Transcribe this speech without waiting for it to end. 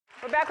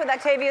We're back with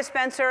Octavia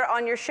Spencer.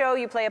 On your show,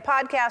 you play a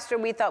podcaster.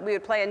 We thought we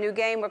would play a new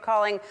game we're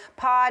calling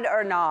Pod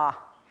or Nahhh.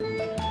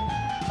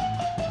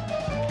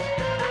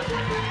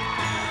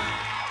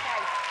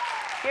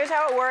 Here's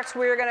how it works.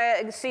 We're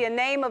going to see a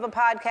name of a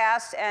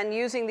podcast, and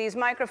using these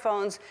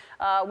microphones,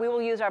 we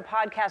will use our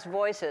podcast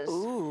voices.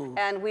 Ooh.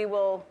 And we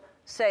will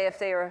say if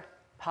they are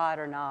pod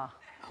or nahh.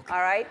 Okay.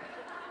 All right?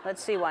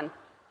 Let's see one.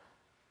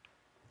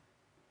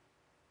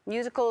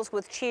 Musicals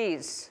with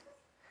cheese.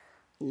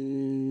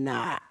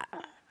 Nah.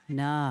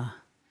 Nah.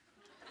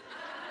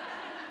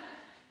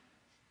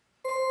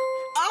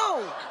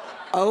 Oh!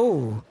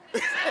 Oh.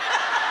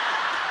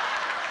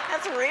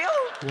 That's real?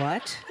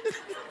 What?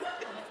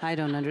 I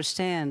don't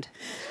understand.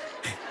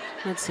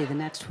 Let's see the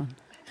next one.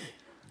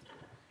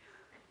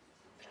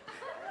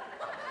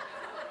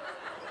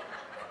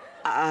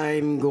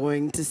 I'm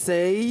going to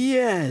say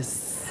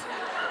yes.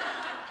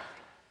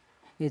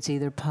 It's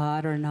either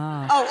pod or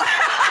nahh. Oh.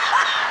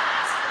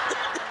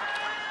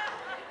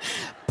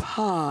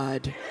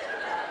 Pod.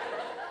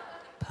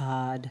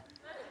 Pod.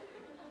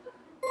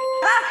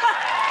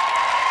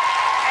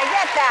 I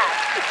get that.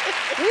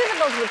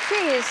 Musicals with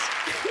cheese.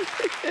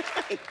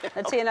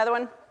 Let's see another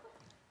one.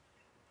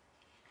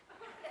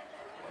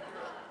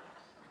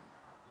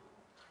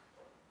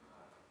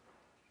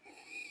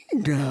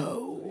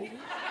 No.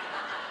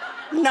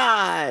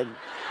 Nod.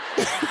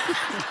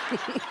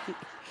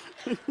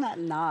 Not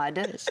nod,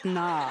 it's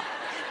nahh.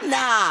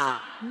 Nah.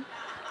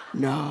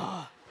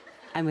 Nah.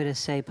 I'm going to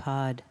say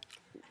pod.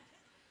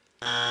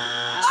 1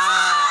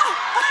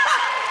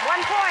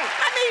 point.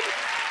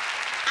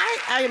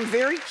 I am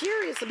very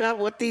curious about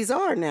what these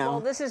are now. Well,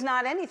 this is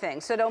not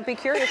anything, so don't be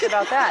curious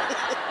about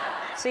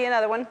that. See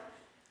another one.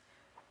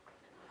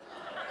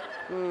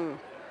 I'm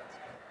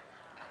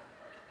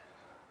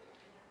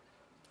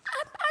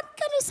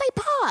gonna say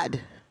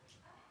pod.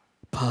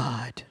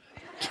 Pod.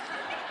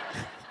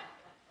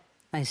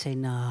 I say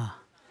nah.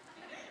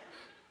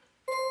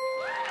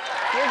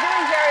 You're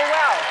doing very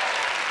well.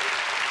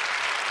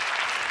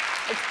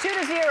 It's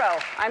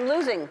 2-0. I'm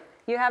losing.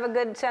 You have a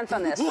good sense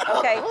on this.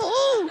 Okay.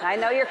 I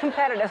know you're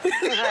competitive.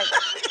 All right.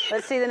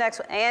 Let's see the next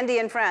one. Andy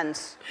and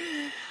Friends.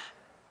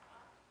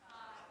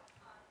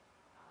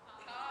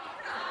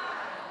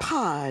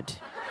 Pod.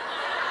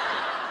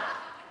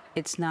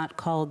 It's not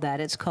called that.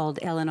 It's called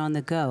Ellen on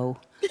the Go.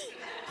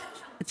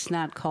 It's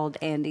not called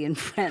Andy and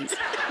Friends.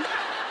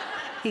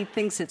 He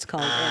thinks it's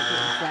called Andy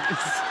and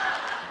Friends.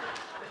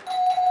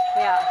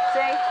 Yeah.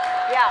 See?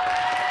 Yeah.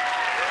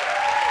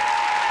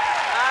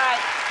 All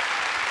right.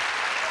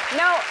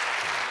 No,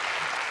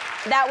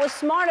 that was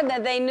smarter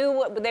that they knew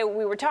what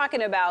we were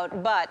talking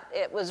about, but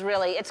it was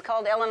really, it's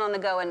called Ellen on the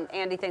Go, and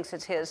Andy thinks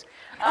it's his.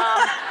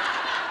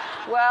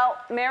 Well,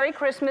 Merry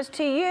Christmas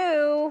to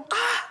you.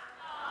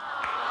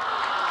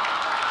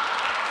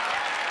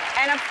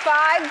 And a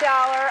 $5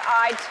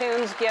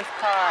 iTunes gift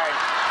card.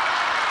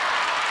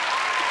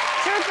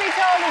 Truth Be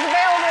Told is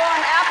available on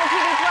Apple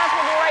TV+.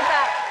 We'll be right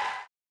back.